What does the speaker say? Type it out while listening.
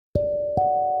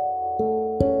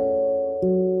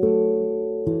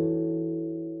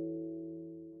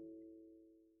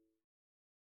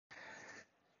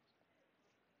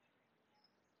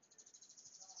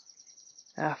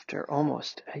after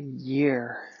almost a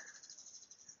year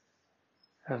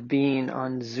of being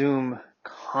on Zoom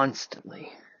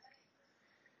constantly,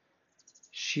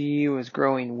 she was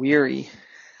growing weary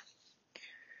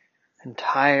and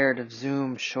tired of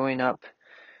Zoom showing up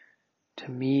to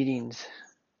meetings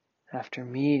after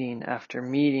meeting after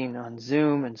meeting on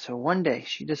Zoom. And so one day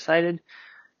she decided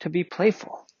to be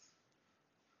playful.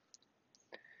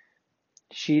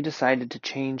 She decided to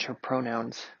change her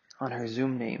pronouns on her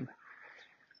Zoom name.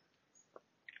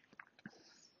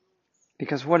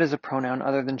 Because what is a pronoun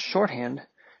other than shorthand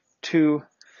to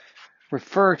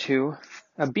refer to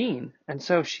a being? And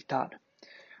so she thought,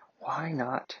 why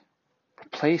not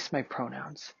replace my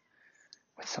pronouns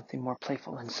with something more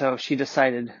playful? And so she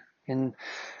decided in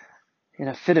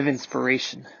a fit of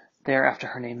inspiration, there after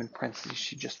her name in parentheses,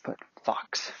 she just put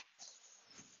Fox.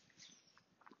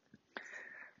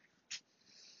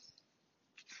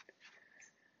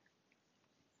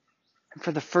 And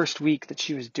for the first week that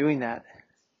she was doing that,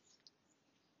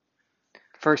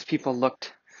 first people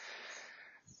looked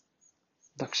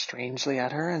strangely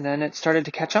at her, and then it started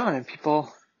to catch on, and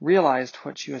people realized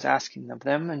what she was asking of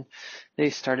them, and they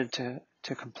started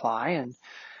to comply, and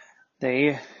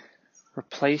they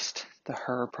replaced the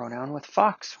her pronoun with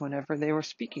Fox whenever they were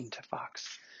speaking to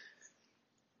Fox.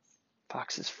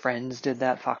 Fox's friends did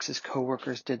that, Fox's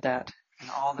coworkers did that. In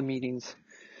all the meetings,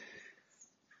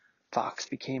 Fox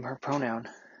became her pronoun.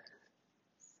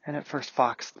 And at first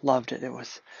Fox loved it. It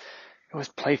was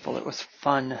playful, it was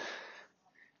fun. It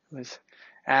was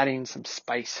adding some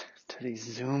spice to these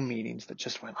Zoom meetings that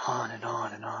just went on and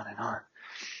on and on and on.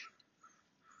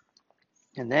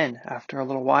 And then, after a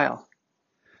little while,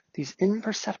 these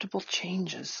imperceptible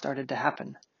changes started to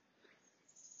happen.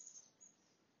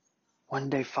 One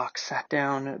day Fox sat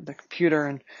down at the computer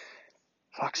and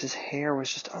Fox's hair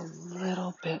was just a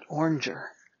little bit oranger.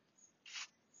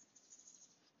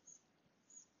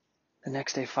 The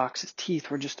next day Fox's teeth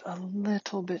were just a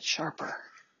little bit sharper.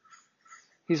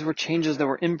 These were changes that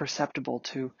were imperceptible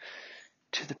to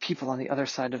the people on the other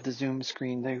side of the Zoom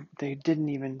screen. They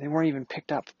weren't even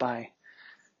picked up by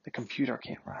the computer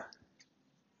camera.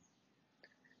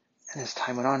 And as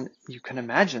time went on, you can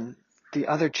imagine the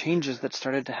other changes that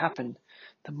started to happen.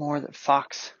 The more that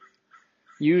Fox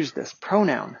used this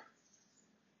pronoun,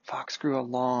 Fox grew a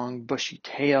long, bushy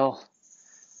tail.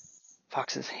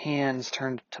 Fox's hands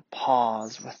turned to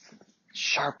paws with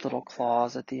sharp little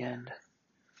claws at the end.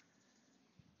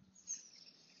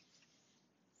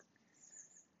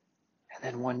 And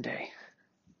then one day,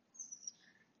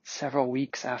 several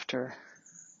weeks after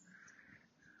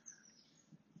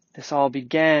this all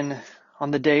began,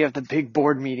 on the day of the big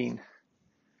board meeting,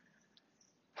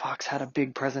 Fox had a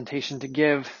big presentation to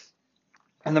give.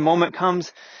 And the moment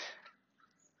comes,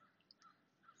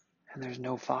 and there's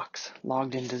no Fox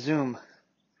logged into Zoom.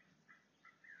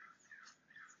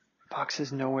 Fox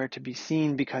is nowhere to be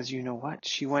seen because you know what?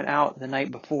 She went out the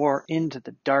night before into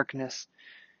the darkness,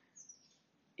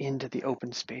 into the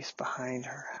open space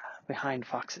behind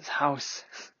Fox's house,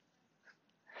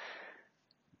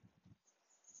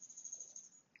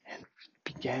 and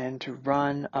began to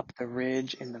run up the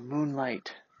ridge in the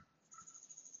moonlight.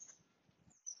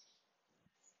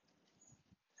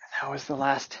 And that was the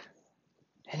last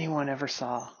anyone ever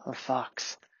saw of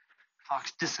Fox.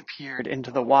 Fox disappeared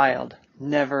into the wild,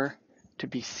 never to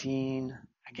be seen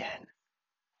again.